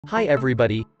Hi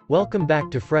everybody, welcome back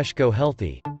to Fresh Go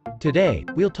Healthy. Today,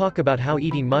 we'll talk about how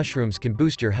eating mushrooms can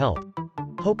boost your health.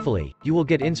 Hopefully, you will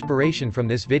get inspiration from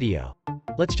this video.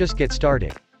 Let's just get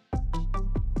started.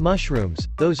 Mushrooms,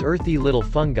 those earthy little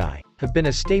fungi, have been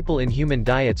a staple in human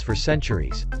diets for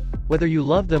centuries. Whether you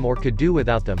love them or could do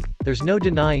without them, there's no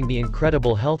denying the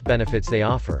incredible health benefits they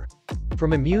offer.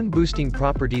 From immune-boosting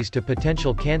properties to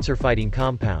potential cancer-fighting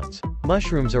compounds,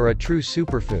 mushrooms are a true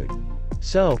superfood.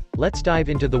 So, let's dive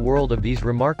into the world of these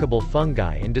remarkable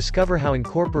fungi and discover how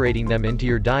incorporating them into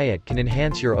your diet can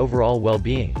enhance your overall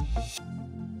well-being.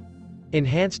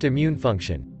 Enhanced immune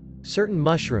function. Certain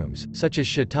mushrooms, such as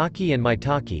shiitake and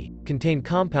maitake, contain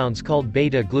compounds called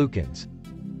beta-glucans.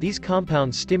 These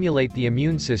compounds stimulate the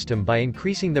immune system by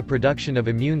increasing the production of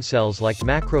immune cells like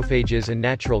macrophages and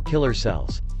natural killer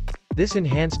cells. This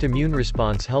enhanced immune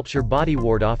response helps your body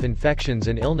ward off infections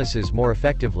and illnesses more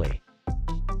effectively.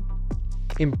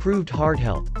 Improved heart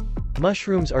health.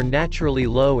 Mushrooms are naturally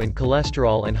low in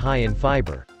cholesterol and high in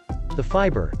fiber. The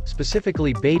fiber,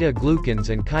 specifically beta-glucans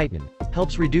and chitin,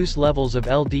 helps reduce levels of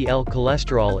LDL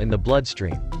cholesterol in the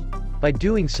bloodstream. By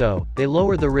doing so, they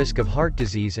lower the risk of heart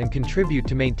disease and contribute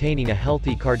to maintaining a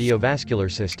healthy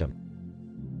cardiovascular system.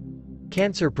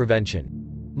 Cancer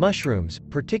prevention. Mushrooms,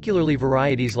 particularly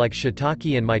varieties like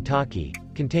shiitake and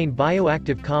maitake, contain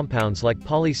bioactive compounds like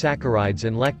polysaccharides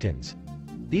and lectins.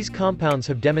 These compounds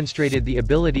have demonstrated the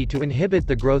ability to inhibit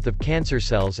the growth of cancer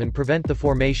cells and prevent the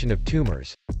formation of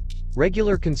tumors.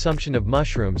 Regular consumption of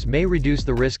mushrooms may reduce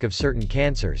the risk of certain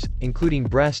cancers, including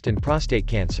breast and prostate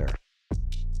cancer.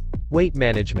 Weight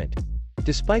management.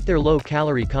 Despite their low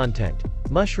calorie content,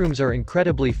 mushrooms are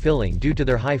incredibly filling due to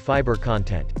their high fiber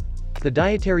content. The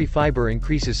dietary fiber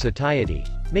increases satiety,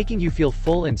 making you feel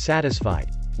full and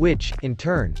satisfied, which, in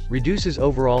turn, reduces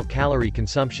overall calorie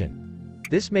consumption.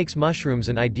 This makes mushrooms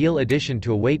an ideal addition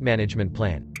to a weight management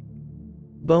plan.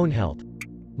 Bone health.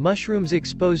 Mushrooms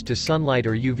exposed to sunlight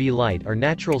or UV light are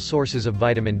natural sources of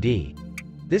vitamin D.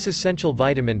 This essential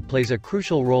vitamin plays a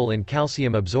crucial role in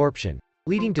calcium absorption,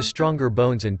 leading to stronger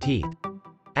bones and teeth.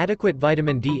 Adequate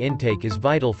vitamin D intake is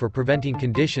vital for preventing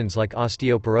conditions like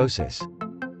osteoporosis.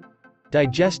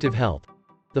 Digestive health.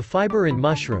 The fiber in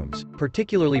mushrooms,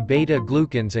 particularly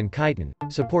beta-glucans and chitin,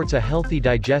 supports a healthy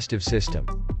digestive system.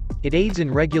 It aids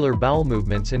in regular bowel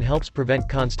movements and helps prevent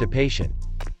constipation.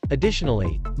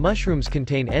 Additionally, mushrooms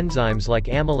contain enzymes like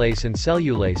amylase and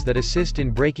cellulase that assist in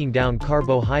breaking down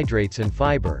carbohydrates and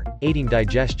fiber, aiding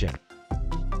digestion.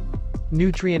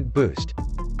 Nutrient boost.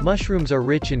 Mushrooms are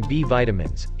rich in B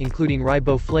vitamins, including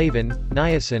riboflavin,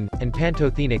 niacin, and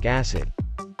pantothenic acid.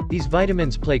 These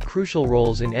vitamins play crucial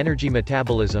roles in energy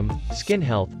metabolism, skin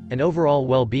health, and overall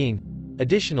well-being.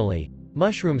 Additionally,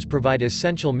 mushrooms provide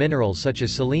essential minerals such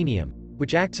as selenium,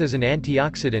 which acts as an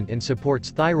antioxidant and supports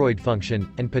thyroid function,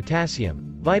 and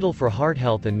potassium, vital for heart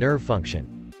health and nerve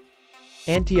function.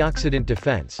 Antioxidant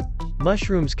defense.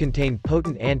 Mushrooms contain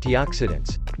potent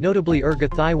antioxidants, notably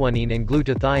ergothioneine and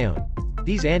glutathione.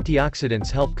 These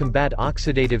antioxidants help combat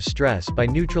oxidative stress by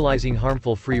neutralizing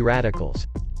harmful free radicals.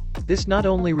 This not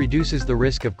only reduces the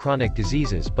risk of chronic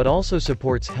diseases but also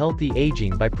supports healthy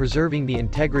aging by preserving the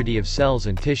integrity of cells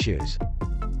and tissues.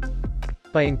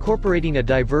 By incorporating a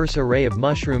diverse array of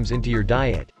mushrooms into your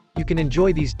diet, you can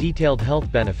enjoy these detailed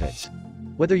health benefits.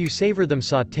 Whether you savor them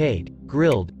sautéed,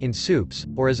 grilled, in soups,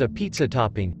 or as a pizza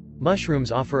topping,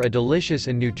 mushrooms offer a delicious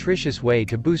and nutritious way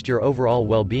to boost your overall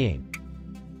well-being.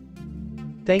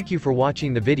 Thank you for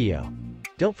watching the video.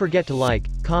 Don't forget to like,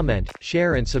 comment,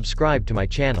 share and subscribe to my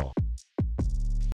channel.